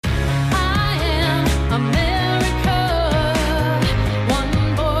America, one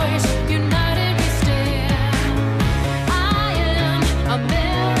voice, united we stand. I am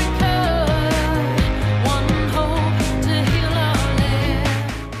America, one hope to heal our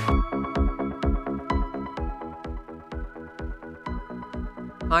land.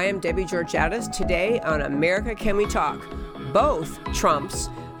 I am Debbie Georgiadis. Today on America Can We Talk? Both Trumps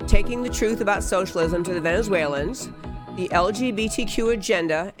taking the truth about socialism to the Venezuelans, the LGBTQ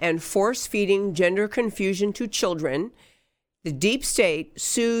agenda, and force-feeding gender confusion to children. The deep state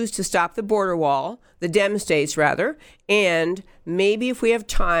sues to stop the border wall, the Dem states rather, and maybe if we have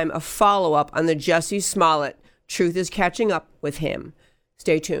time, a follow-up on the Jussie Smollett. Truth is catching up with him.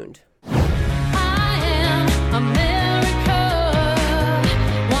 Stay tuned. I am America.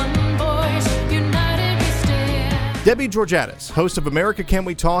 Debbie Georgiadis, host of America Can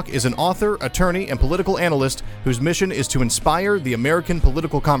We Talk, is an author, attorney, and political analyst whose mission is to inspire the American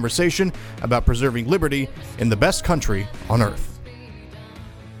political conversation about preserving liberty in the best country on earth.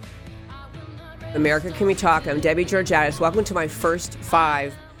 America Can We Talk? I'm Debbie Georgiadis. Welcome to my first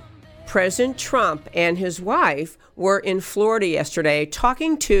five. President Trump and his wife were in Florida yesterday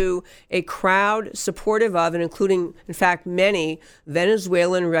talking to a crowd supportive of and including, in fact, many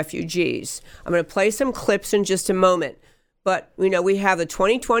Venezuelan refugees. I'm going to play some clips in just a moment. But, we have the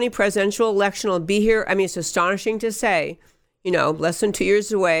 2020 presidential election will be here. I mean, it's astonishing to say, less than 2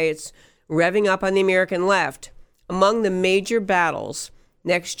 years away. It's revving up on the American left. Among the major battles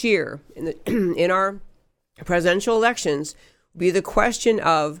next year in our presidential elections will be the question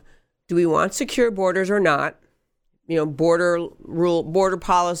of, do we want secure borders or not? Border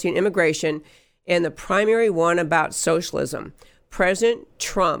policy and immigration, and the primary one about socialism. President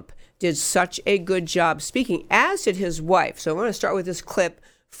Trump did such a good job speaking, as did his wife. So I want to start with this clip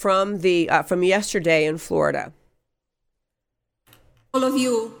from yesterday in Florida. All of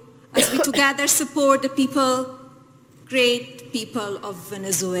you, as we together support the great people of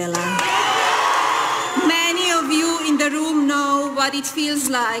Venezuela. Many of you in the room know what it feels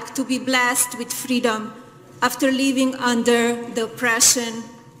like to be blessed with freedom after living under the oppression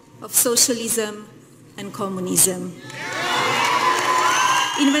of socialism and communism.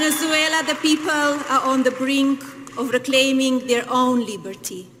 In Venezuela, the people are on the brink of reclaiming their own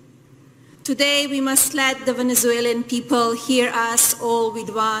liberty. Today, we must let the Venezuelan people hear us all with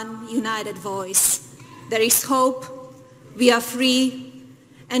one united voice. There is hope, we are free,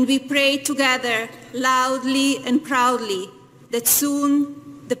 and we pray together loudly and proudly that soon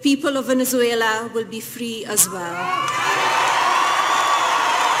the people of Venezuela will be free as well.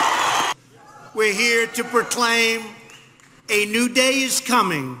 We're here to proclaim a new day is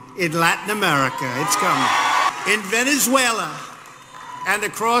coming in Latin America. It's coming. In Venezuela and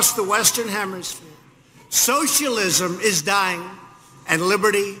across the Western Hemisphere, socialism is dying and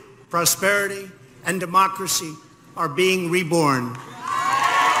liberty, prosperity, and democracy are being reborn.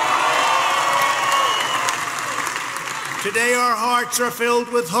 Today our hearts are filled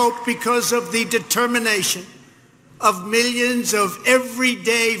with hope because of the determination of millions of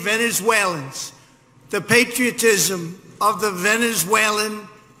everyday Venezuelans, the patriotism of the Venezuelan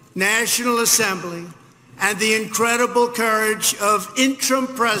National Assembly, and the incredible courage of interim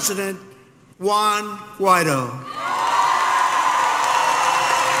President Juan Guaido.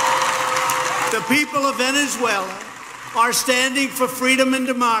 The people of Venezuela are standing for freedom and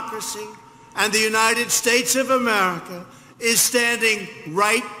democracy, and the United States of America is standing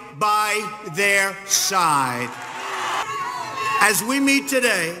right by their side. As we meet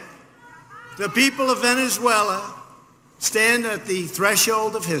today, the people of Venezuela stand at the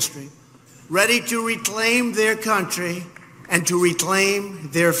threshold of history, ready to reclaim their country and to reclaim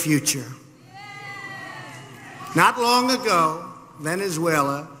their future. Not long ago,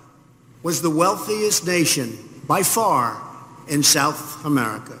 Venezuela was the wealthiest nation by far in South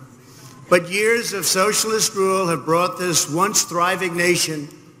America. But years of socialist rule have brought this once thriving nation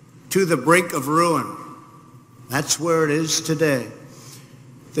to the brink of ruin. That's where it is today.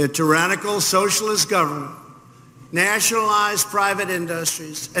 The tyrannical socialist government nationalized private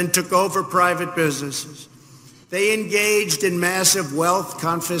industries and took over private businesses. They engaged in massive wealth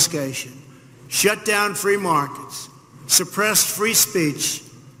confiscation, shut down free markets, suppressed free speech,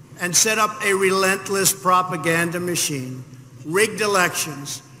 and set up a relentless propaganda machine, rigged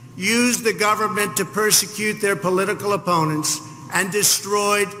elections, used the government to persecute their political opponents, and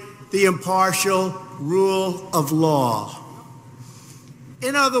destroyed the impartial rule of law.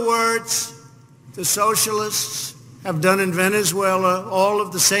 In other words, the socialists have done in Venezuela all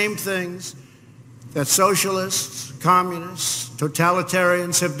of the same things that socialists, communists,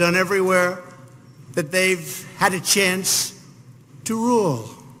 totalitarians have done everywhere that they've had a chance to rule.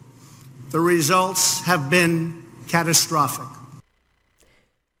 The results have been catastrophic.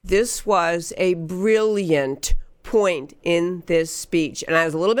 This was a brilliant point in this speech. And I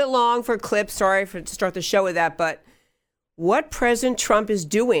was a little bit long for a clip. Sorry to start the show with that. But what President Trump is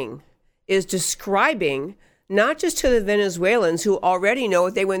doing is describing, not just to the Venezuelans who already know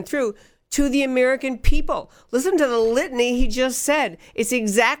what they went through, to the American people. Listen to the litany he just said. It's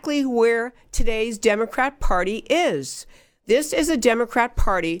exactly where today's Democrat Party is. This is a Democrat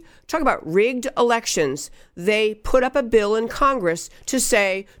Party. Talk about rigged elections. They put up a bill in Congress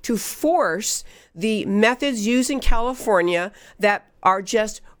to force the methods used in California that are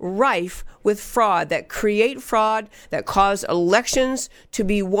just rife with fraud, that create fraud, that cause elections to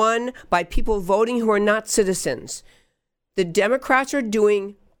be won by people voting who are not citizens. The Democrats are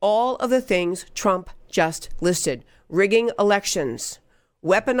doing all of the things Trump just listed. Rigging elections,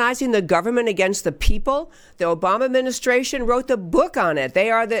 weaponizing the government against the people. The Obama administration wrote the book on it. They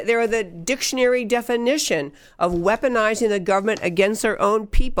are the dictionary definition of weaponizing the government against their own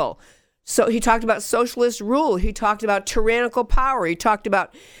people. So he talked about socialist rule. He talked about tyrannical power. He talked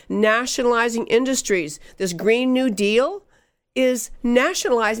about nationalizing industries. This Green New Deal is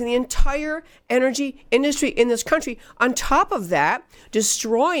nationalizing the entire energy industry in this country. On top of that,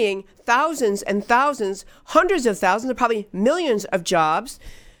 destroying thousands and thousands, hundreds of thousands, probably millions of jobs.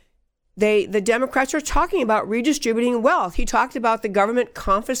 The Democrats are talking about redistributing wealth. He talked about the government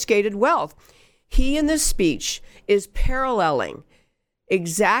confiscated wealth. He, in this speech, is paralleling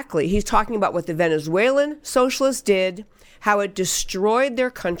exactly. He's talking about what the Venezuelan socialists did, how it destroyed their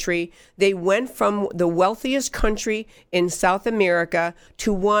country. They went from the wealthiest country in South America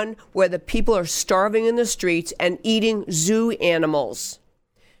to one where the people are starving in the streets and eating zoo animals.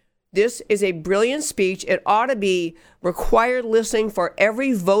 This is a brilliant speech. It ought to be required listening for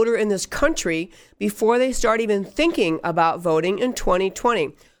every voter in this country before they start even thinking about voting in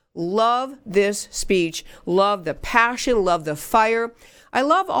 2020. Love this speech. Love the passion. Love the fire. I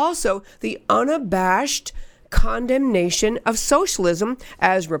love also the unabashed condemnation of socialism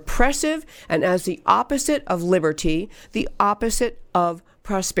as repressive and as the opposite of liberty, the opposite of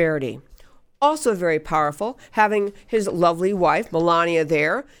prosperity. Also very powerful, having his lovely wife, Melania,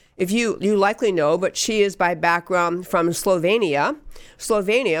 there. If you likely know, but she is by background from Slovenia,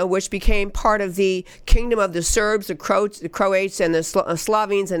 which became part of the kingdom of the Serbs, the Croats, and the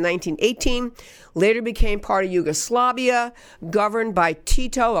Slovenes in 1918, later became part of Yugoslavia, governed by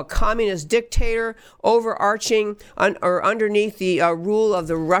Tito, a communist dictator, overarching or underneath the rule of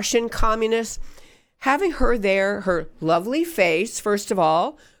the Russian communists. Having her there, her lovely face, first of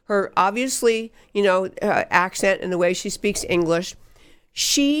all, her obviously, accent and the way she speaks English,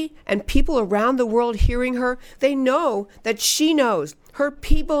 she and people around the world hearing her, they know that she knows. Her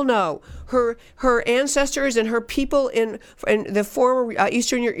people know. Her ancestors and her people in the former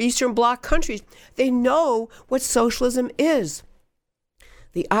Eastern Bloc countries, they know what socialism is.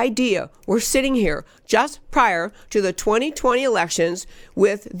 The idea, we're sitting here just prior to the 2020 elections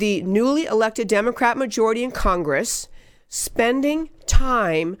with the newly elected Democrat majority in Congress, spending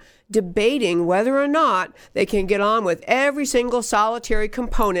time debating whether or not they can get on with every single solitary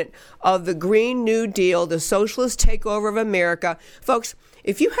component of the Green New Deal, the socialist takeover of America. Folks,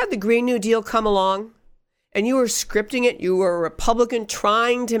 if you had the Green New Deal come along and you were scripting it, you were a Republican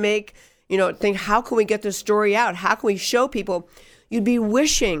trying to make, think, how can we get this story out? How can we show people? You'd be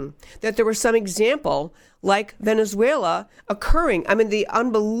wishing that there was some example like Venezuela occurring. I mean, the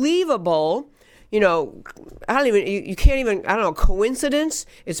unbelievable, coincidence.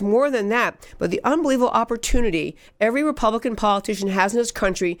 It's more than that. But the unbelievable opportunity every Republican politician has in this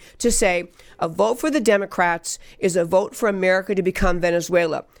country to say a vote for the Democrats is a vote for America to become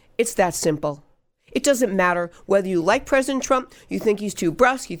Venezuela. It's that simple. It doesn't matter whether you like President Trump, you think he's too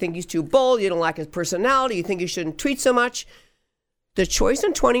brusque, you think he's too bold, you don't like his personality, you think he shouldn't tweet so much. The choice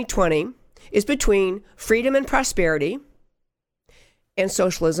in 2020 is between freedom and prosperity and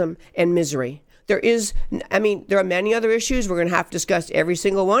socialism and misery. There are many other issues. We're going to have to discuss every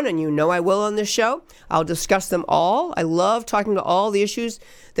single one, and I will on this show. I'll discuss them all. I love talking to all the issues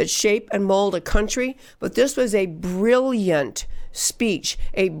that shape and mold a country, but this was a brilliant speech,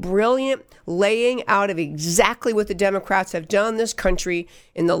 a brilliant laying out of exactly what the Democrats have done in this country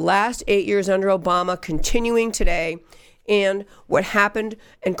in the last 8 years under Obama, continuing today, and what happened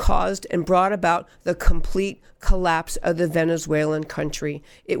and caused and brought about the complete collapse of the Venezuelan country.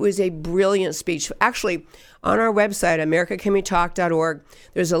 It was a brilliant speech. Actually, on our website, americacanwetalk.org,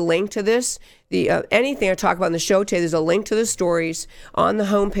 there's a link to this. Anything I talk about in the show today, there's a link to the stories on the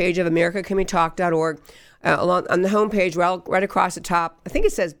homepage of americacanwetalk.org. On the homepage, right across the top, I think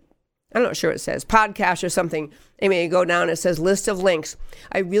it says I'm not sure what it says, podcast or something. Anyway, you go down, it says list of links.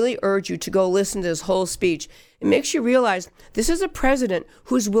 I really urge you to go listen to this whole speech. It makes you realize this is a president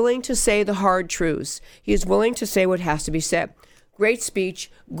who's willing to say the hard truths. He is willing to say what has to be said. Great speech,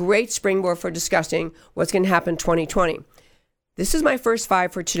 great springboard for discussing what's going to happen in 2020. This is my first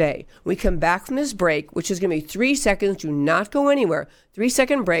 5 for today. We come back from this break, which is going to be 3 seconds. Do not go anywhere.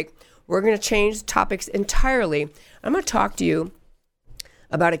 3-second break. We're going to change topics entirely. I'm going to talk to you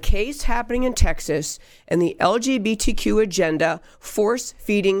about a case happening in Texas and the LGBTQ agenda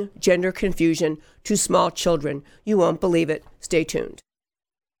force-feeding gender confusion to small children. You won't believe it. Stay tuned.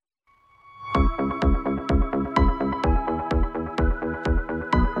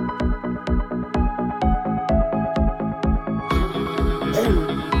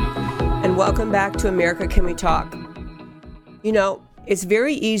 And welcome back to America Can We Talk? You know, it's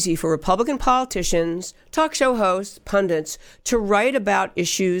very easy for Republican politicians, talk show hosts, pundits to write about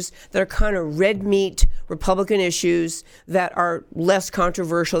issues that are kind of red meat Republican issues that are less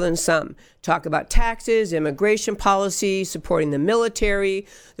controversial than some. Talk about taxes, immigration policy, supporting the military,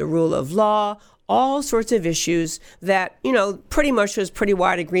 the rule of law, all sorts of issues that, you know, pretty much was pretty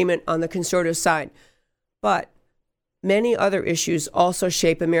wide agreement on the conservative side. But many other issues also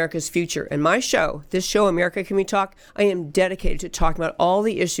shape America's future. And my show, this show, America Can We Talk, I am dedicated to talking about all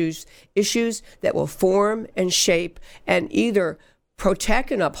the issues that will form and shape and either protect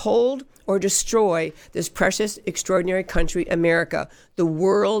and uphold or destroy this precious, extraordinary country, America, the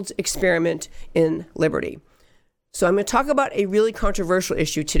world's experiment in liberty. So I'm going to talk about a really controversial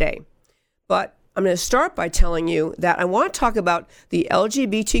issue today. But I'm going to start by telling you that I want to talk about the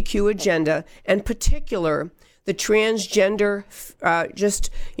LGBTQ agenda, and in particular, the transgender,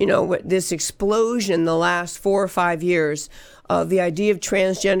 this explosion in the last 4 or 5 years of the idea of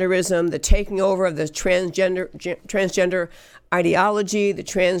transgenderism, the taking over of the transgender ideology, the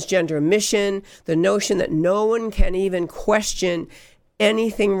transgender mission, the notion that no one can even question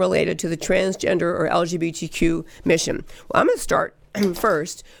anything related to the transgender or LGBTQ mission. Well, I'm going to start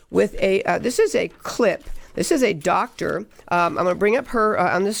first with this is a clip. This is a doctor. I'm going to bring up her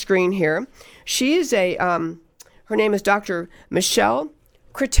on the screen here. She is her name is Dr. Michelle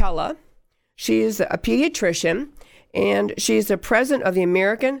Cretella. She is a pediatrician, and she is the president of the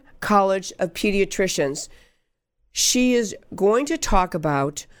American College of Pediatricians. She is going to talk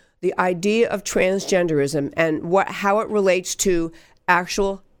about the idea of transgenderism and how it relates to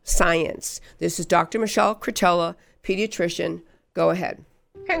actual science. This is Dr. Michelle Cretella, pediatrician. Go ahead.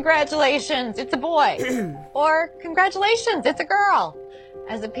 Congratulations, it's a boy. Or congratulations, it's a girl.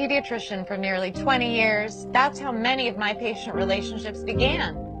 As a pediatrician for nearly 20 years, that's how many of my patient relationships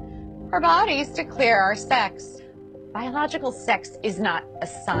began. Our bodies declare our sex. Biological sex is not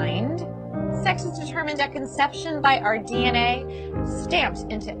assigned. Sex is determined at conception by our DNA,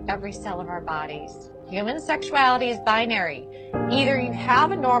 stamped into every cell of our bodies. Human sexuality is binary. Either you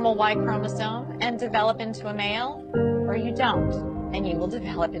have a normal Y chromosome and develop into a male, or you don't, and you will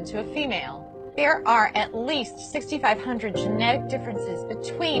develop into a female. There are at least 6,500 genetic differences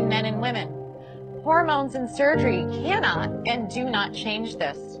between men and women. Hormones and surgery cannot and do not change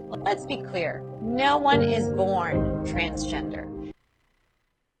this. Let's be clear, no one is born transgender.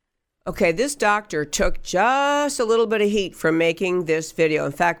 Okay, this doctor took just a little bit of heat from making this video.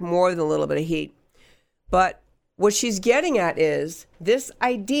 In fact, more than a little bit of heat. But what she's getting at is this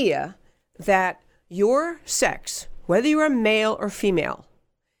idea that your sex, whether you're a male or female,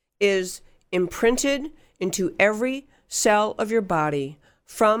 is imprinted into every cell of your body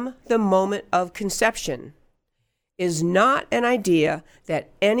from the moment of conception, is not an idea that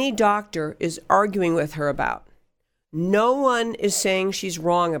any doctor is arguing with her about. No one is saying she's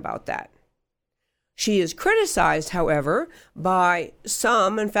wrong about that. She is criticized, however, by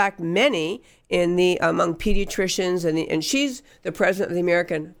some, in fact, many among pediatricians, and she's the president of the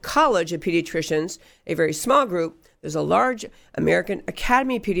American College of Pediatricians, a very small group. There's a large American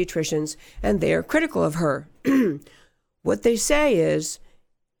Academy of Pediatricians, and they are critical of her. What they say is,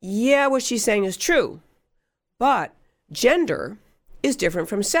 yeah, what she's saying is true, but gender is different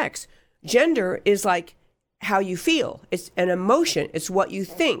from sex. Gender is like how you feel. It's an emotion. It's what you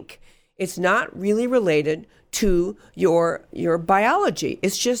think. It's not really related to your biology.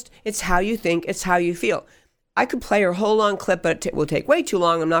 It's how you think. It's how you feel. I could play her whole long clip, but it will take way too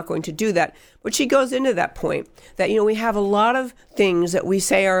long. I'm not going to do that. But she goes into that point that, we have a lot of things that we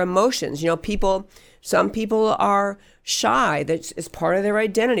say are emotions. Some people are shy. That's part of their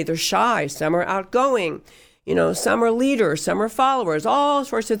identity. They're shy. Some are outgoing. Some are leaders. Some are followers. All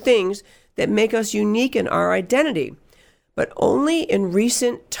sorts of things that make us unique in our identity. But only in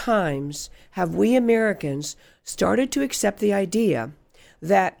recent times have we Americans started to accept the idea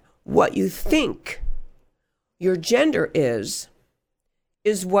that what you think your gender is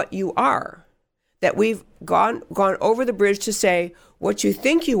what you are. That we've gone over the bridge to say what you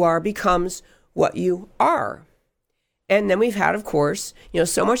think you are becomes what you are. And then we've had, of course,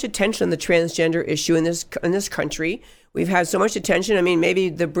 so much attention on the transgender issue in this country. We've had so much attention. I mean, maybe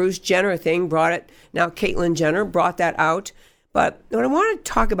the Bruce Jenner thing brought it. Now Caitlyn Jenner brought that out. But what I want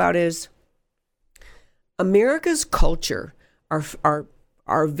to talk about is America's culture,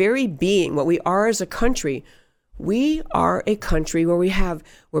 our very being, what we are as a country. We are a country where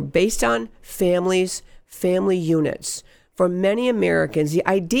we're based on families, family units. For many Americans, the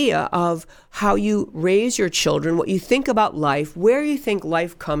idea of how you raise your children, what you think about life, where you think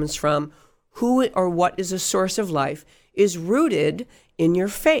life comes from, who or what is a source of life, is rooted in your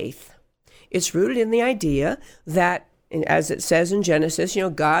faith. It's rooted in the idea that, and as it says in Genesis,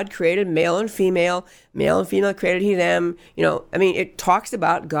 God created male and female created he, them. It talks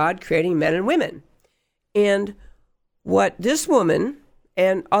about God creating men and women. And what this woman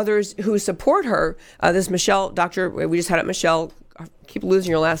and others who support her, this Michelle, Dr. We just had it, Michelle, I keep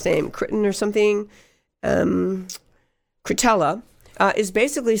losing your last name, Critton or something, Critella, is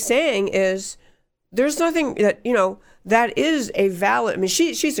basically saying is there's nothing that, that is a valid,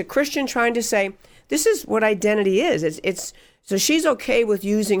 she's a Christian trying to say, this is what identity is. It's so she's okay with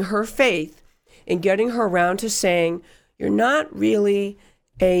using her faith and getting her around to saying, you're not really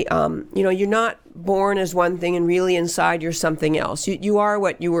you're not born as one thing and really inside you're something else. You are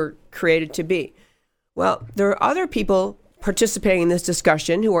what you were created to be. Well, there are other people participating in this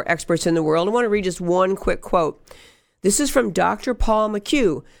discussion who are experts in the world. I want to read just one quick quote. This is from Dr. Paul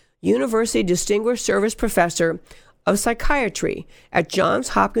McHugh, University Distinguished Service Professor of Psychiatry at Johns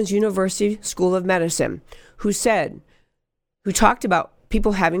Hopkins University School of Medicine, who talked about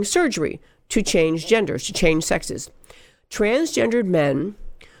people having surgery to change genders, to change sexes. Transgendered men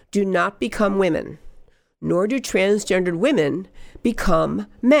do not become women, nor do transgendered women become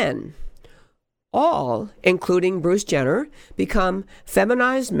men. All, including Bruce Jenner, become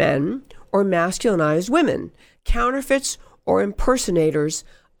feminized men or masculinized women, counterfeits or impersonators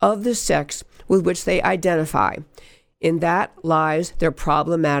of the sex with which they identify. In that lies their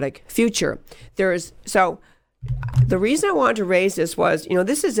problematic future. So the reason I wanted to raise this was,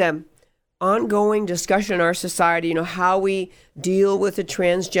 this is an ongoing discussion in our society, how we deal with the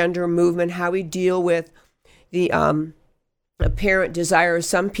transgender movement, how we deal with the apparent desire of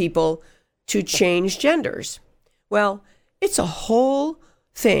some people to change genders. Well, it's a whole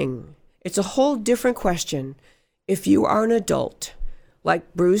thing. It's a whole different question if you are an adult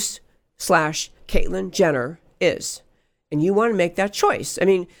like Bruce/Caitlyn Jenner is, and you want to make that choice.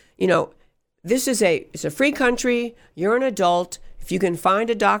 This is it's a free country. You're an adult. If you can find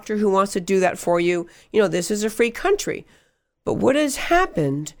a doctor who wants to do that for you, this is a free country. But what has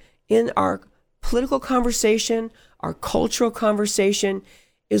happened in our political conversation, our cultural conversation,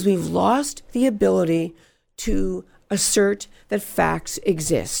 is we've lost the ability to assert that facts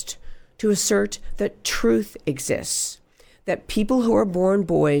exist, to assert that truth exists, that people who are born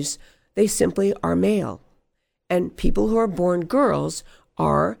boys, they simply are male, and people who are born girls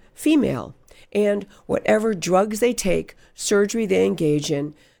are female. And whatever drugs they take, surgery they engage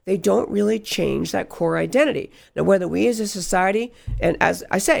in, they don't really change that core identity. Now, whether we as a society, and as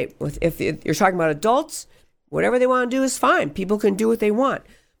I say, if you're talking about adults, whatever they want to do is fine. People can do what they want.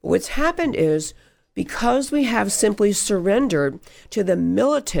 But what's happened is, because we have simply surrendered to the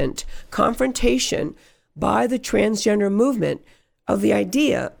militant confrontation by the transgender movement of the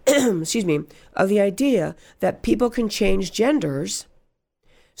idea, of the idea that people can change genders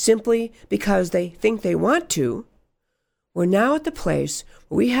simply because they think they want to, we're now at the place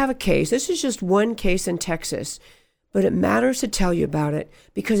where we have a case. This is just one case in Texas, but it matters to tell you about it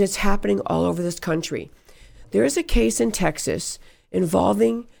because it's happening all over this country. There is a case in Texas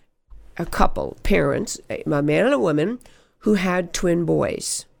involving a couple, parents, a man and a woman, who had twin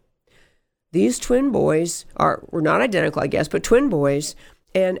boys. These twin boys were not identical, I guess, but twin boys.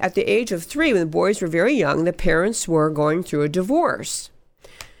 And at the age of 3, when the boys were very young, the parents were going through a divorce.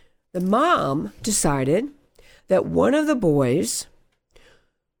 The mom decided that one of the boys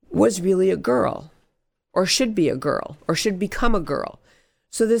was really a girl, or should be a girl, or should become a girl.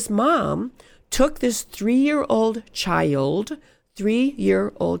 So this mom took this 3-year-old child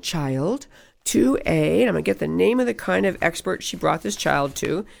to and I'm going to get the name of the kind of expert she brought this child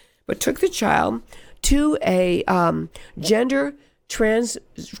to, but took the child to a gender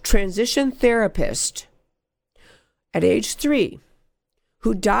transition therapist at age 3,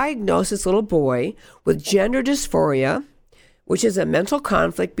 who diagnosed this little boy with gender dysphoria, which is a mental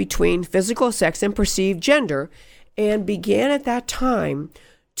conflict between physical sex and perceived gender, and began at that time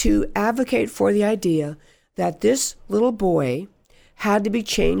to advocate for the idea that this little boy had to be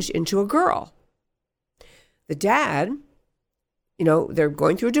changed into a girl. The dad, they're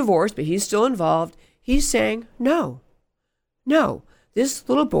going through a divorce, but he's still involved. He's saying, no, this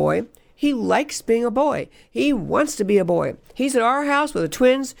little boy, he likes being a boy. He wants to be a boy. He's at our house with the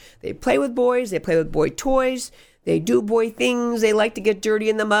twins. They play with boys. They play with boy toys. They do boy things. They like to get dirty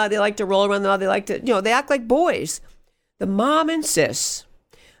in the mud. They like to roll around the mud. They like to, they act like boys. The mom insists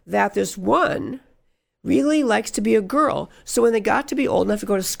that this one really likes to be a girl. So when they got to be old enough to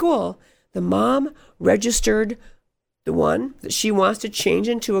go to school, the mom registered the one that she wants to change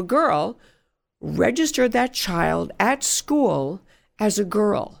into a girl, registered that child at school as a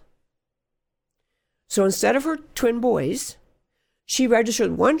girl. So instead of her twin boys, she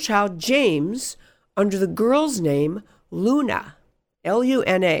registered one child, James, under the girl's name, Luna,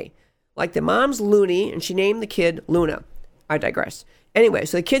 Luna. Like the mom's loony, and she named the kid Luna. I digress. Anyway,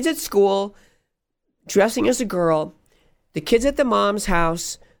 so the kid's at school, dressing as a girl. The kid's at the mom's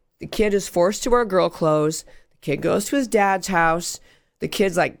house. The kid is forced to wear girl clothes. The kid goes to his dad's house. The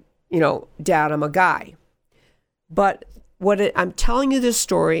kid's like, Dad, I'm a guy. But I'm telling you this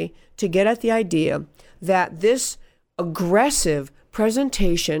story to get at the idea that this aggressive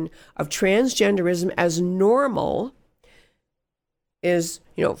presentation of transgenderism as normal is,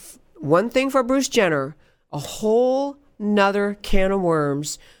 one thing for Bruce Jenner, a whole nother can of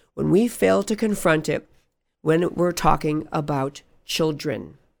worms when we fail to confront it when we're talking about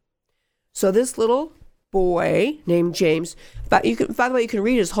children. So this little boy named James, by the way, you can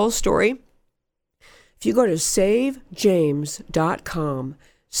read his whole story. If you go to savejames.com,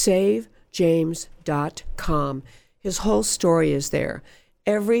 savejames.com, his whole story is there.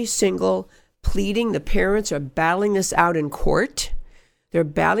 Every single pleading, the parents are battling this out in court. They're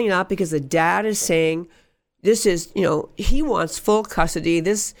battling it out because the dad is saying, this is, he wants full custody.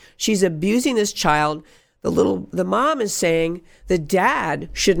 She's abusing this child. The mom is saying the dad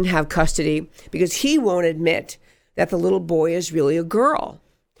shouldn't have custody because he won't admit that the little boy is really a girl.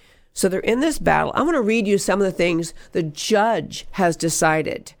 So they're in this battle. I'm going to read you some of the things the judge has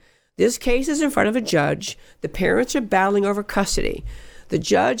decided. This case is in front of a judge. The parents are battling over custody. The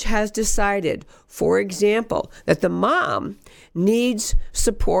judge has decided, for example, that the mom needs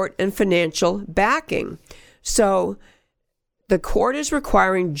support and financial backing. So the court is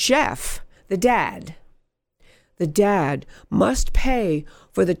requiring Jeff, the dad must pay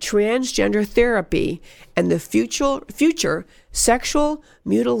for the transgender therapy and the future sexual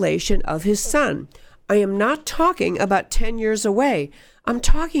mutilation of his son. I am not talking about 10 years away. I'm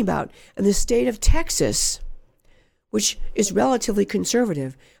talking about in the state of Texas, which is relatively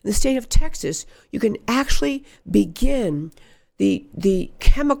conservative. In the state of Texas, you can actually begin the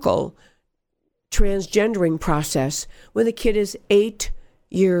chemical transgendering process when the kid is 8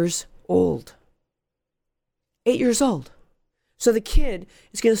 years old. 8 years old. So the kid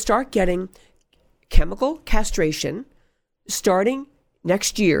is going to start getting chemical castration starting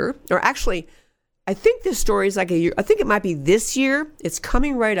next year, or actually, I think this story is like a year. I think it might be this year. It's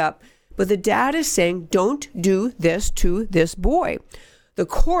coming right up. But the dad is saying, don't do this to this boy. The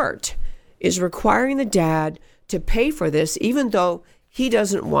court is requiring the dad to pay for this, even though he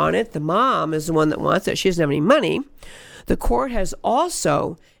doesn't want it. The mom is the one that wants it. She doesn't have any money. The court has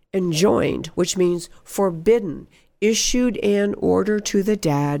also enjoined, which means forbidden, issued an order to the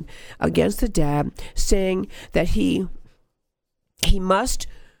dad, against the dad, saying that he must,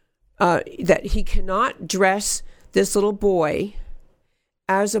 that he cannot dress this little boy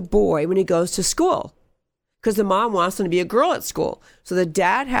as a boy when he goes to school, because the mom wants him to be a girl at school. So the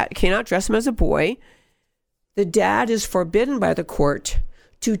dad cannot dress him as a boy. The dad is forbidden by the court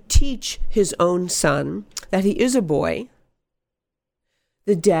to teach his own son that he is a boy.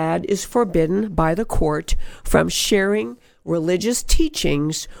 The dad is forbidden by the court from sharing religious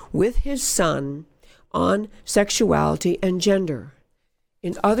teachings with his son on sexuality and gender.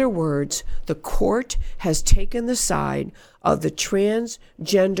 In other words, the court has taken the side of the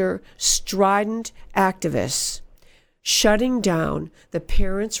transgender strident activists, shutting down the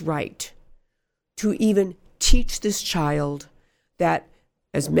parents' right to even teach this child that,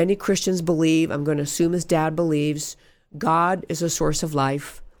 as many Christians believe, I'm going to assume his dad believes, God is a source of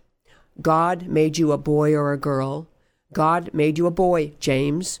life. God made you a boy or a girl. God made you a boy,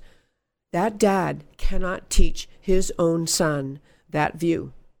 James. That dad cannot teach his own son that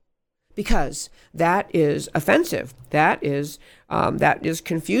view, because that is offensive. That is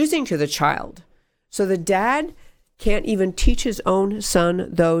confusing to the child. So the dad can't even teach his own son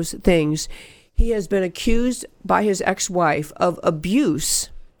those things. He has been accused by his ex-wife of abuse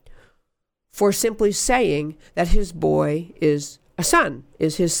for simply saying that his boy is a a son,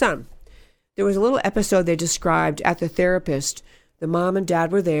 is his son. There was a little episode they described at the therapist. The mom and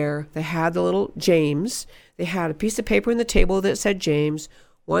dad were there. They had the little James. They had a piece of paper on the table that said James.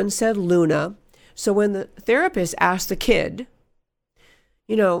 One said Luna. So when the therapist asked the kid,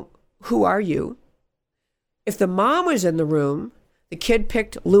 who are you? If the mom was in the room, the kid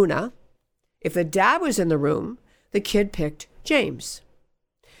picked Luna. If the dad was in the room, the kid picked James.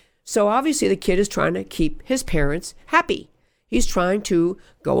 So obviously the kid is trying to keep his parents happy. He's trying to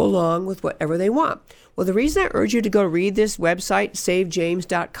go along with whatever they want. Well, the reason I urge you to go read this website,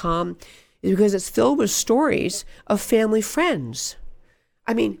 savejames.com, is because it's filled with stories of family friends.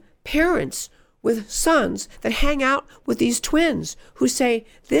 I mean, parents with sons that hang out with these twins who say,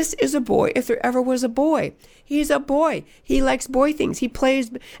 this is a boy if there ever was a boy. He's a boy. He likes boy things. He plays.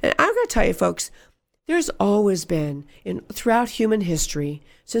 And I'm going to tell you, folks, there's always been, throughout human history,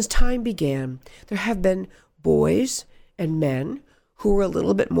 since time began, there have been boys and men who were a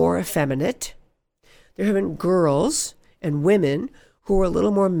little bit more effeminate. There have been girls and women who were a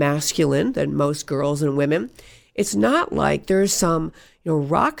little more masculine than most girls and women. It's not like there's some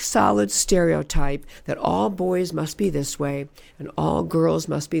rock solid stereotype that all boys must be this way and all girls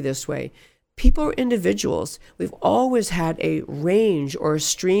must be this way. People are individuals. We've always had a range or a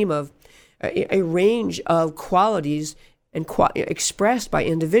stream of a range of qualities and expressed by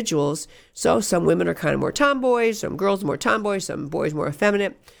individuals. So some women are kind of more tomboys, some girls more tomboys, some boys more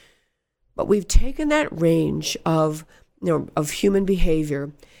effeminate. But we've taken that range of human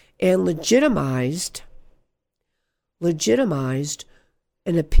behavior and legitimized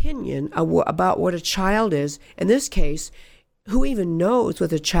an opinion about what a child is. In this case, who even knows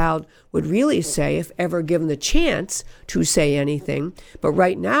what the child would really say if ever given the chance to say anything. But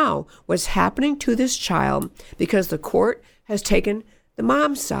right now, what's happening to this child, because the court has taken the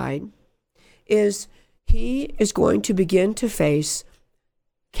mom's side, is he is going to begin to face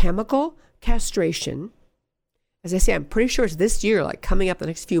chemical castration. As I say, I'm pretty sure it's this year, like coming up the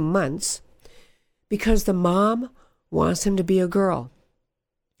next few months, because the mom wants him to be a girl.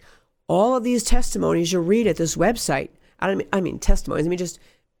 All of these testimonies you'll read at this website, I mean testimonies, just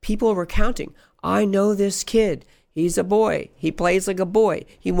people recounting. I know this kid. He's a boy. He plays like a boy.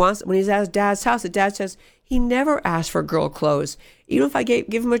 When he's at his dad's house, the dad says he never asked for girl clothes. Even if I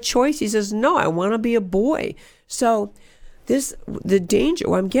give him a choice, he says, no, I want to be a boy. So the danger,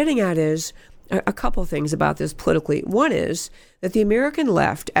 what I'm getting at is a couple things about this politically. One is that the American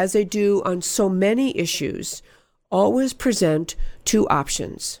left, as they do on so many issues, always present two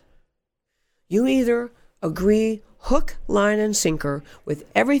options. You either agree hook, line, and sinker with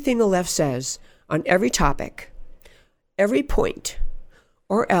everything the left says on every topic, every point,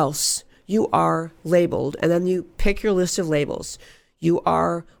 or else you are labeled, and then you pick your list of labels. You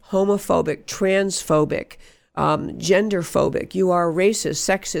are homophobic, transphobic, genderphobic, you are racist,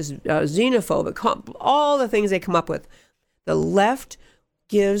 sexist, xenophobic, all the things they come up with. The left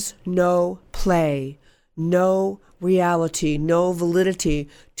gives no play, no reality, no validity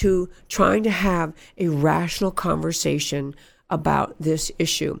to trying to have a rational conversation about this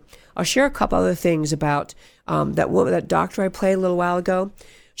issue. I'll share a couple other things about that doctor I played a little while ago.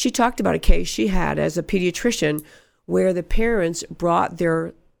 She talked about a case she had as a pediatrician where the parents brought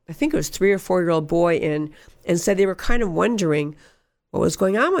their, I think it was 3 or 4-year-old boy in and said they were kind of wondering what was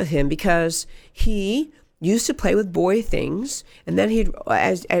going on with him because he used to play with boy things, and then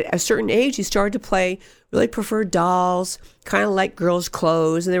at a certain age, he started to play, really preferred dolls, kind of like girls'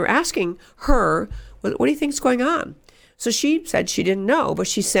 clothes, and they were asking her, what do you think's going on? So she said she didn't know, but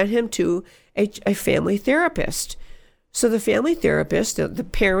she sent him to a family therapist. So the family therapist, the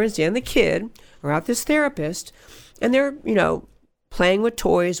parents and the kid are at this therapist, and they're, playing with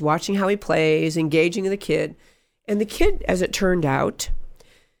toys, watching how he plays, engaging the kid. And the kid, as it turned out,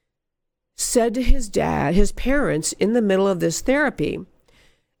 said to his parents in the middle of this therapy,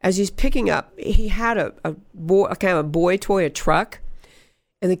 as he's picking up, he had a kind of a boy toy, a truck.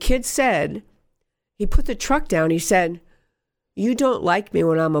 And the kid said, he put the truck down, he said, you don't like me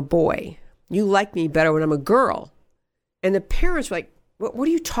when I'm a boy. You like me better when I'm a girl. And the parents were like, what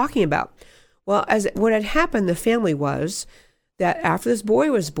are you talking about? Well, what had happened, the family was that after this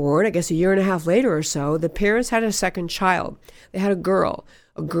boy was born, I guess a year and a half later or so, the parents had a second child. They had a girl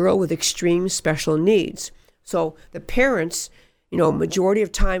with extreme special needs. So the parents, majority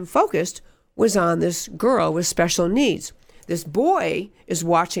of time focused was on this girl with special needs. This boy is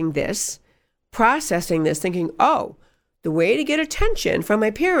watching this, processing this, thinking, oh, the way to get attention from my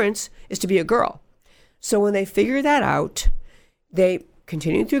parents is to be a girl. So when they figure that out, they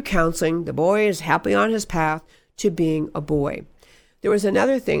continue through counseling. The boy is happily on his path to being a boy. There was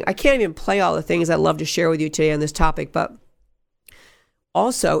another thing. I can't even play all the things I'd love to share with you today on this topic, but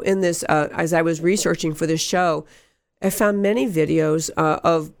Also, in this, as I was researching for this show, I found many videos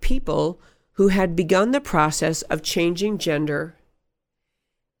of people who had begun the process of changing gender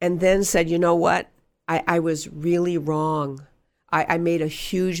and then said, you know what, I was really wrong. I made a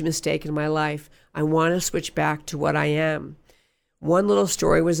huge mistake in my life. I want to switch back to what I am. One little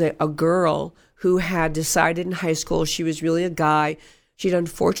story was a girl who had decided in high school she was really a guy. She'd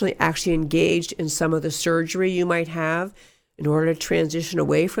unfortunately actually engaged in some of the surgery you might have in order to transition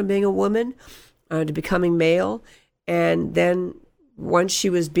away from being a woman to becoming male. And then once she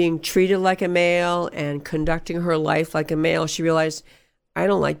was being treated like a male and conducting her life like a male, she realized, I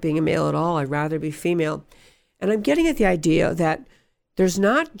don't like being a male at all. I'd rather be female. And I'm getting at the idea that there's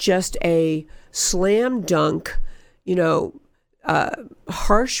not just a slam dunk,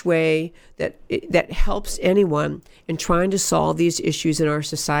 harsh way that helps anyone in trying to solve these issues in our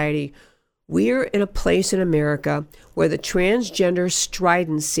society. We're in a place in America where the transgender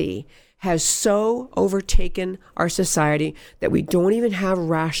stridency has so overtaken our society that we don't even have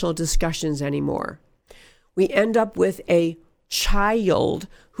rational discussions anymore. We end up with a child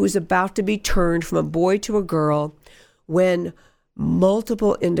who's about to be turned from a boy to a girl when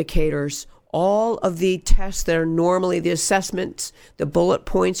multiple indicators, all of the tests that are normally the assessments, the bullet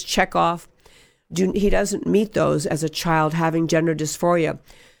points check off, he doesn't meet those as a child having gender dysphoria.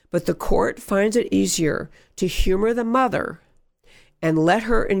 But the court finds it easier to humor the mother and let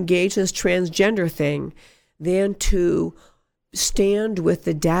her engage in this transgender thing than to stand with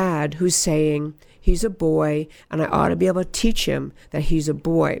the dad who's saying he's a boy and I ought to be able to teach him that he's a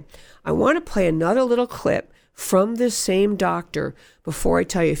boy. I want to play another little clip from this same doctor before I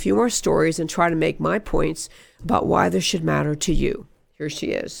tell you a few more stories and try to make my points about why this should matter to you. Here she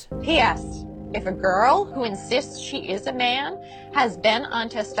is. P.S. If a girl who insists she is a man has been on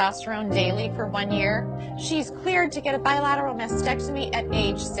testosterone daily for 1 year, she's cleared to get a bilateral mastectomy at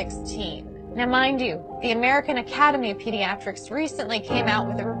age 16. Now, mind you, the American Academy of Pediatrics recently came out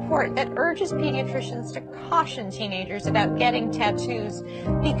with a report that urges pediatricians to caution teenagers about getting tattoos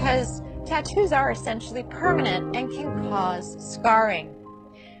because tattoos are essentially permanent and can cause scarring.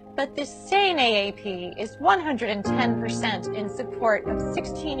 But this same AAP is 110% in support of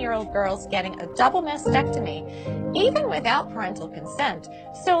 16-year-old girls getting a double mastectomy, even without parental consent,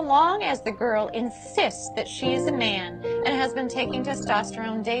 so long as the girl insists that she is a man and has been taking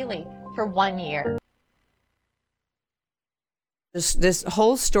testosterone daily for 1 year. This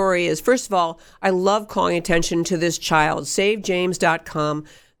whole story is, first of all, I love calling attention to this child. SaveJames.com.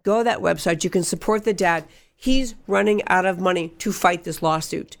 Go to that website. You can support the dad. He's running out of money to fight this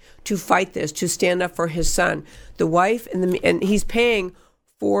lawsuit, to fight this, to stand up for his son. The wife and he's paying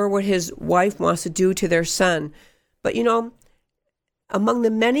for what his wife wants to do to their son. But among the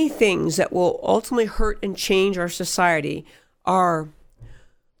many things that will ultimately hurt and change our society are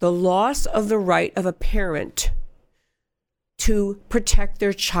the loss of the right of a parent to protect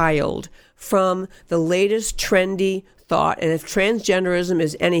their child from the latest trendy thought. And if transgenderism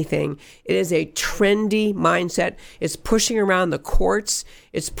is anything, it is a trendy mindset. It's pushing around the courts.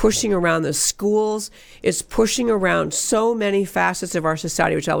 It's pushing around the schools. It's pushing around so many facets of our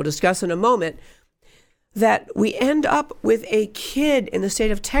society, which I will discuss in a moment, that we end up with a kid in the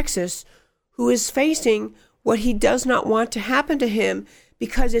state of Texas who is facing what he does not want to happen to him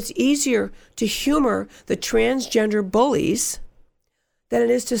because it's easier to humor the transgender bullies than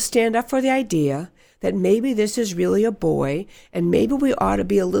it is to stand up for the idea that maybe this is really a boy and maybe we ought to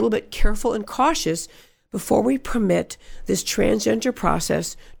be a little bit careful and cautious before we permit this transgender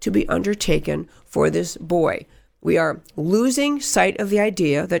process to be undertaken for this boy. We are losing sight of the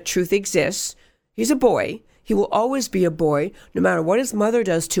idea that truth exists. He's a boy. He will always be a boy, no matter what his mother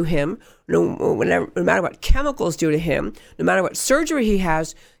does to him, no matter what chemicals do to him, no matter what surgery he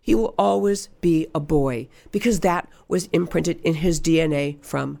has, he will always be a boy because that was imprinted in his DNA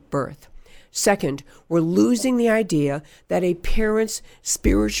from birth. Second, we're losing the idea that a parent's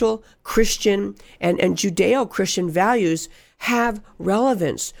spiritual Christian and Judeo-Christian values have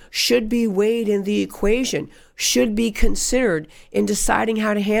relevance, should be weighed in the equation, should be considered in deciding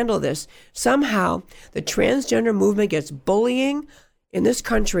how to handle this. Somehow, the transgender movement gets bullying in this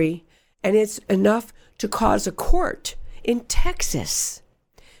country, and it's enough to cause a court in Texas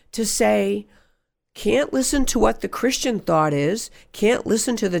to say, can't listen to what the Christian thought is, can't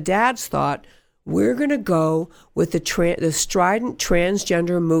listen to the dad's thought. We're going to go with the strident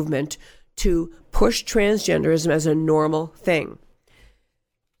transgender movement to push transgenderism as a normal thing.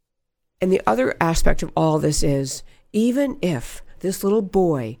 And the other aspect of all this is, even if this little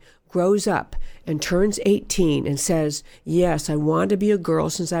boy grows up and turns 18 and says, yes, I wanted to be a girl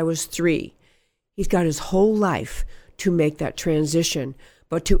since I was 3, he's got his whole life to make that transition.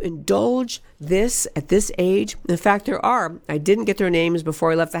 But to indulge this at this age, in fact, I didn't get their names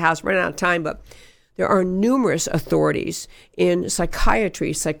before I left the house, ran out of time, but there are numerous authorities in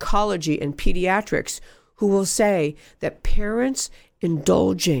psychiatry, psychology, and pediatrics who will say that parents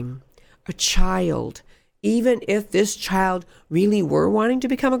indulging a child, even if this child really were wanting to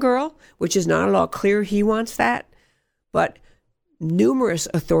become a girl, which is not at all clear he wants that, but numerous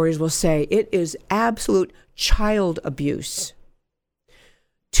authorities will say it is absolute child abuse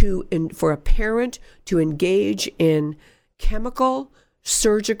for a parent to engage in chemical,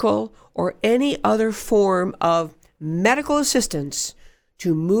 surgical, or any other form of medical assistance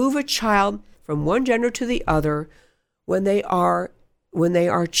to move a child from one gender to the other when they are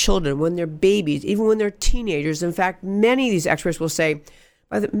children, when they're babies, even when they're teenagers. In fact, many of these experts will say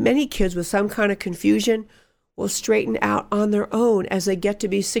many kids with some kind of confusion will straighten out on their own as they get to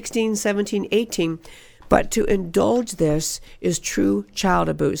be 16, 17, 18. But to indulge this is true child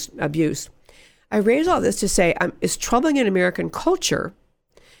abuse. I raise all this to say it's troubling in American culture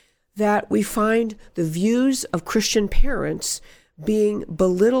that we find the views of Christian parents being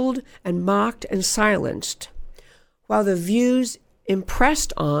belittled and mocked and silenced, while the views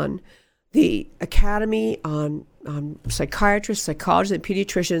impressed on the Academy on psychiatrists, psychologists, and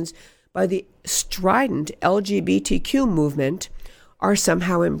pediatricians by the strident LGBTQ movement are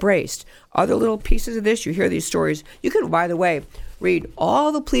somehow embraced. Other little pieces of this, you hear these stories. You can, by the way, read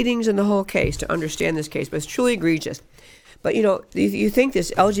all the pleadings in the whole case to understand this case, but it's truly egregious. But, you think this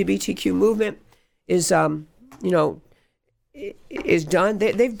LGBTQ movement is, is done.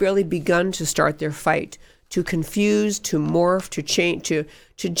 They've barely begun to start their fight to confuse, to morph, to change, to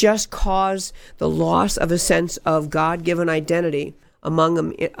just cause the loss of a sense of God-given identity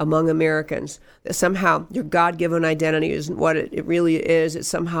among Americans. That somehow your God-given identity isn't what it really is. It's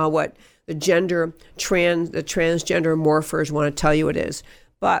somehow what the transgender morphers want to tell you it is.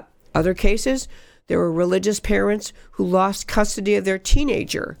 But other cases, there were religious parents who lost custody of their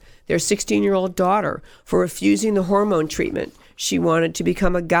teenager, their 16-year-old daughter, for refusing the hormone treatment. She wanted to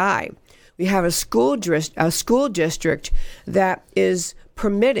become a guy. We have a school district that is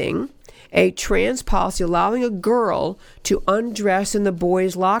permitting a trans policy allowing a girl to undress in the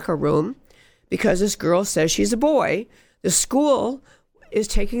boys' locker room because this girl says she's a boy. The school is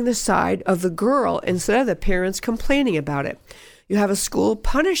taking the side of the girl instead of the parents complaining about it. You have a school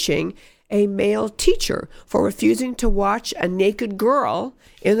punishing a male teacher for refusing to watch a naked girl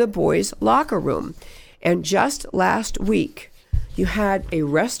in the boys' locker room. And just last week, you had a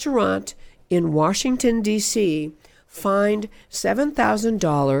restaurant in Washington, D.C. fined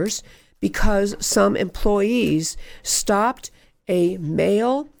 $7,000 because some employees stopped a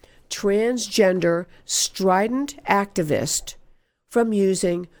male transgender strident activist from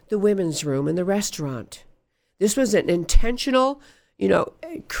using the women's room in the restaurant. This was an intentional,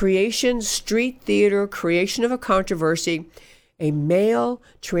 creation, street theater, creation of a controversy. A male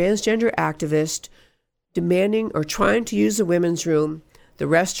transgender activist demanding or trying to use the women's room. The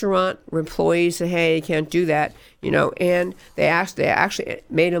restaurant employees said, hey, you can't do that, and they actually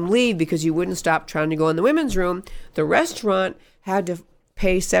made him leave because he wouldn't stop trying to go in the women's room. The restaurant had to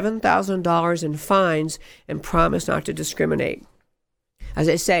pay $7,000 in fines and promise not to discriminate. As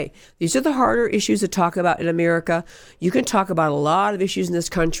I say, these are the harder issues to talk about in America. You can talk about a lot of issues in this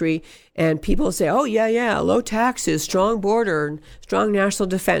country, and people say, oh, yeah, low taxes, strong border, and strong national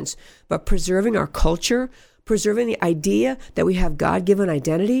defense. But preserving our culture, preserving the idea that we have God-given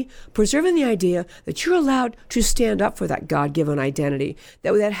identity, preserving the idea that you're allowed to stand up for that God-given identity,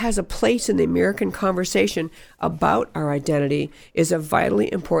 that has a place in the American conversation about our identity is a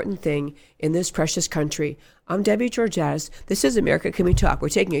vitally important thing in this precious country. I'm Debbie Georgatos. This is America Can We Talk. We're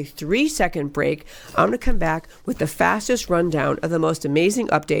taking a 3-second break. I'm going to come back with the fastest rundown of the most amazing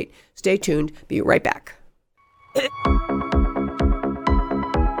update. Stay tuned. Be right back.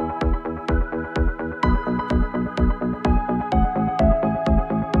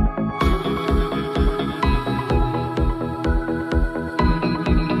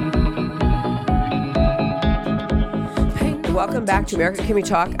 Welcome back to America Can We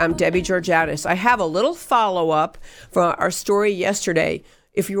Talk. I'm Debbie Georgatos. I have a little follow-up from our story yesterday.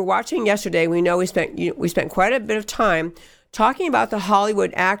 If you were watching yesterday, we know we spent quite a bit of time talking about the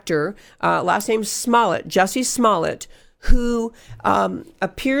Hollywood actor, last name Smollett, Jussie Smollett, who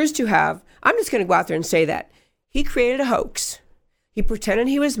appears to have, I'm just going to go out there and say that, he created a hoax. He pretended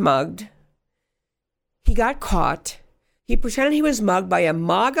he was mugged. He got caught. He pretended he was mugged by a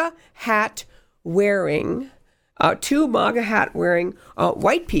MAGA hat wearing two MAGA hat-wearing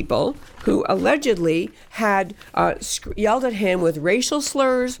white people who allegedly had yelled at him with racial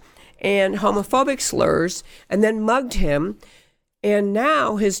slurs and homophobic slurs, and then mugged him. And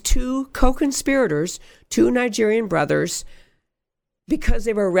now his two co-conspirators, two Nigerian brothers, because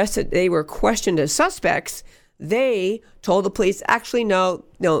they were arrested, they were questioned as suspects, they told the police, actually, no,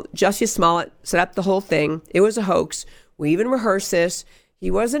 Jussie Smollett set up the whole thing. It was a hoax. We even rehearsed this. He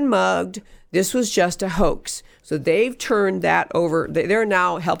wasn't mugged. This was just a hoax. So they've turned that over. They're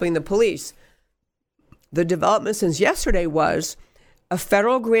now helping the police. The development since yesterday was a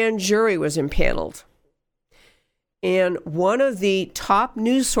federal grand jury was impaneled. And one of the top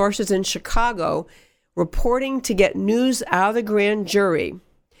news sources in Chicago reporting to get news out of the grand jury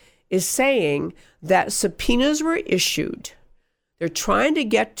is saying that subpoenas were issued. They're trying to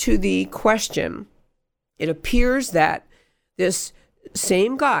get to the question. It appears that this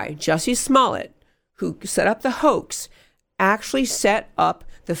same guy, Jussie Smollett, who set up the hoax, actually set up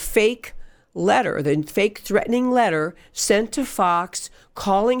the fake letter, the fake threatening letter sent to Fox,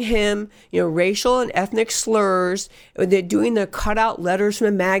 calling him, racial and ethnic slurs. They're doing the cutout letters from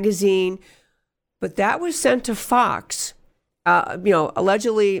a magazine. But that was sent to Fox,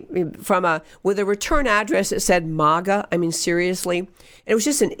 allegedly with a return address that said MAGA. I mean, seriously. And it was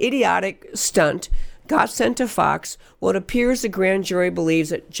just an idiotic stunt. Got sent to Fox. Well, it appears the grand jury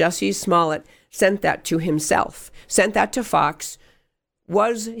believes that Jussie Smollett sent that to himself, sent that to Fox.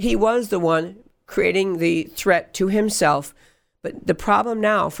 He was the one creating the threat to himself. But the problem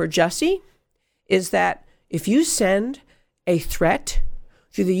now for Jussie is that if you send a threat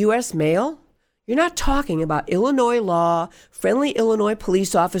through the U.S. mail, you're not talking about Illinois law, friendly Illinois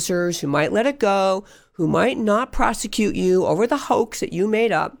police officers who might let it go, who might not prosecute you over the hoax that you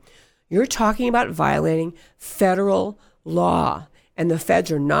made up. You're talking about violating federal law. And the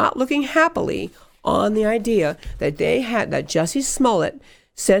feds are not looking happily on the idea that that Jussie Smollett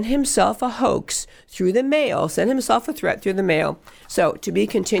sent himself a hoax through the mail, sent himself a threat through the mail. So, to be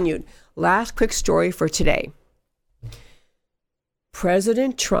continued. Last quick story for today.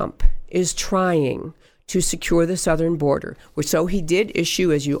 President Trump is trying to secure the southern border, which so he did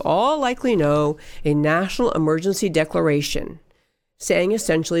issue, as you all likely know, a national emergency declaration, saying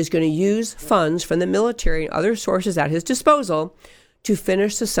essentially he's going to use funds from the military and other sources at his disposal to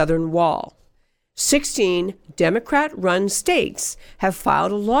finish the southern wall. 16 Democrat-run states have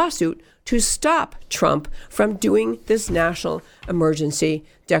filed a lawsuit to stop Trump from doing this national emergency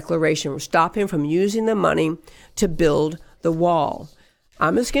declaration, stop him from using the money to build the wall.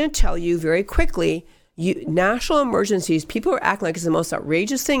 I'm just going to tell you very quickly, national emergencies, people are acting like it's the most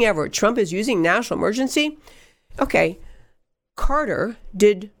outrageous thing ever. Trump is using national emergency. Okay, Carter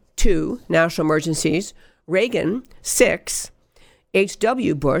did 2 national emergencies, Reagan 6,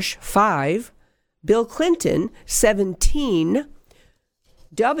 H.W. Bush 5, Bill Clinton 17,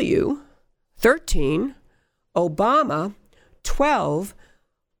 W 13, Obama 12.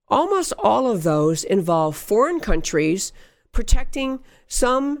 Almost all of those involve foreign countries protecting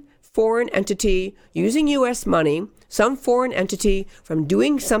some foreign entity using U.S. money, some foreign entity from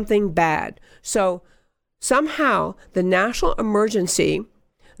doing something bad. So somehow the national emergency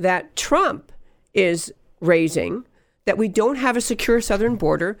that Trump is raising, that we don't have a secure southern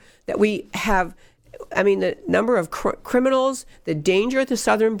border, that we have, the number of criminals, the danger at the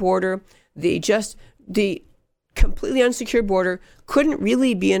southern border, the completely unsecure border couldn't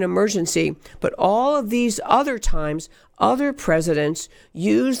really be an emergency. But all of these other times, other presidents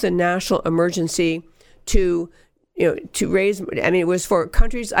used the national emergency to raise. It was for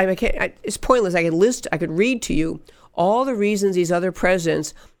countries. It's pointless. I could read to you all the reasons these other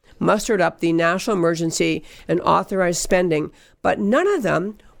presidents mustered up the national emergency and authorized spending, but none of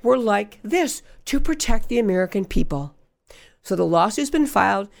them were like this, to protect the American people. So the lawsuit's been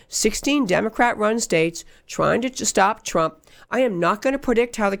filed, 16 Democrat-run states trying to stop Trump. I am not going to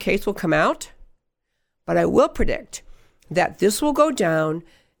predict how the case will come out, but I will predict that this will go down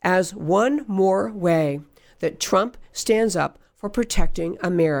as one more way that Trump stands up for protecting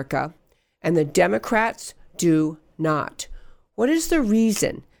America, and the Democrats do not. What is the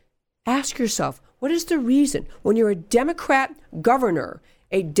reason? Ask yourself, what is the reason when you're a Democrat governor,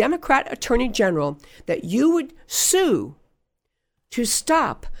 a Democrat attorney general, that you would sue to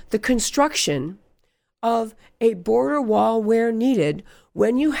stop the construction of a border wall where needed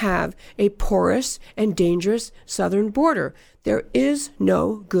when you have a porous and dangerous southern border? There is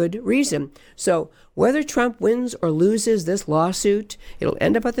no good reason. So whether Trump wins or loses this lawsuit, it'll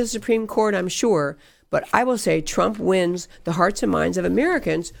end up at the Supreme Court, I'm sure. But I will say Trump wins the hearts and minds of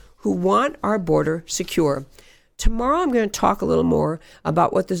Americans who want our border secure. Tomorrow I'm going to talk a little more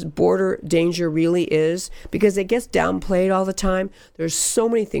about what this border danger really is, because it gets downplayed all the time. There's so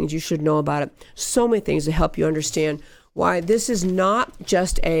many things you should know about it, so many things to help you understand why this is not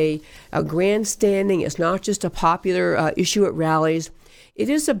just a grandstanding, it's not just a popular issue at rallies. It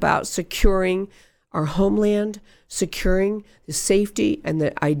is about securing our homeland, securing the safety and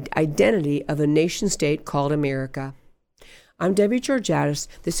the identity of a nation state called America. I'm Debbie Georgatos.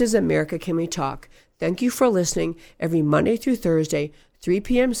 This is America Can We Talk? Thank you for listening every Monday through Thursday, 3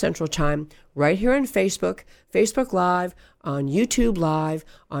 p.m. Central Time, right here on Facebook, Facebook Live, on YouTube Live,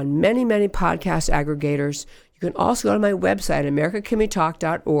 on many, many podcast aggregators. You can also go to my website,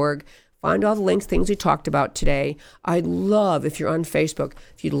 americacanwetalk.org. Find all the links, things we talked about today. I'd love if you're on Facebook,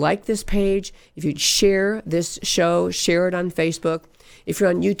 if you'd like this page, if you'd share this show, share it on Facebook. If you're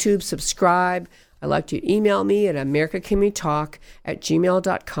on YouTube, subscribe. I'd like you to email me at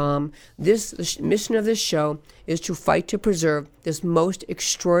americacanwetalk@gmail.com. The mission of this show is to fight to preserve this most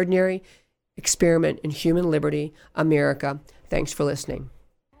extraordinary experiment in human liberty, America. Thanks for listening.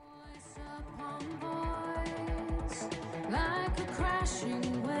 Like a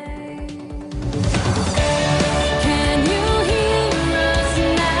crashing wave. Can you hear us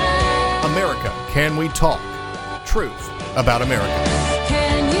now? America Can We Talk? Truth about America.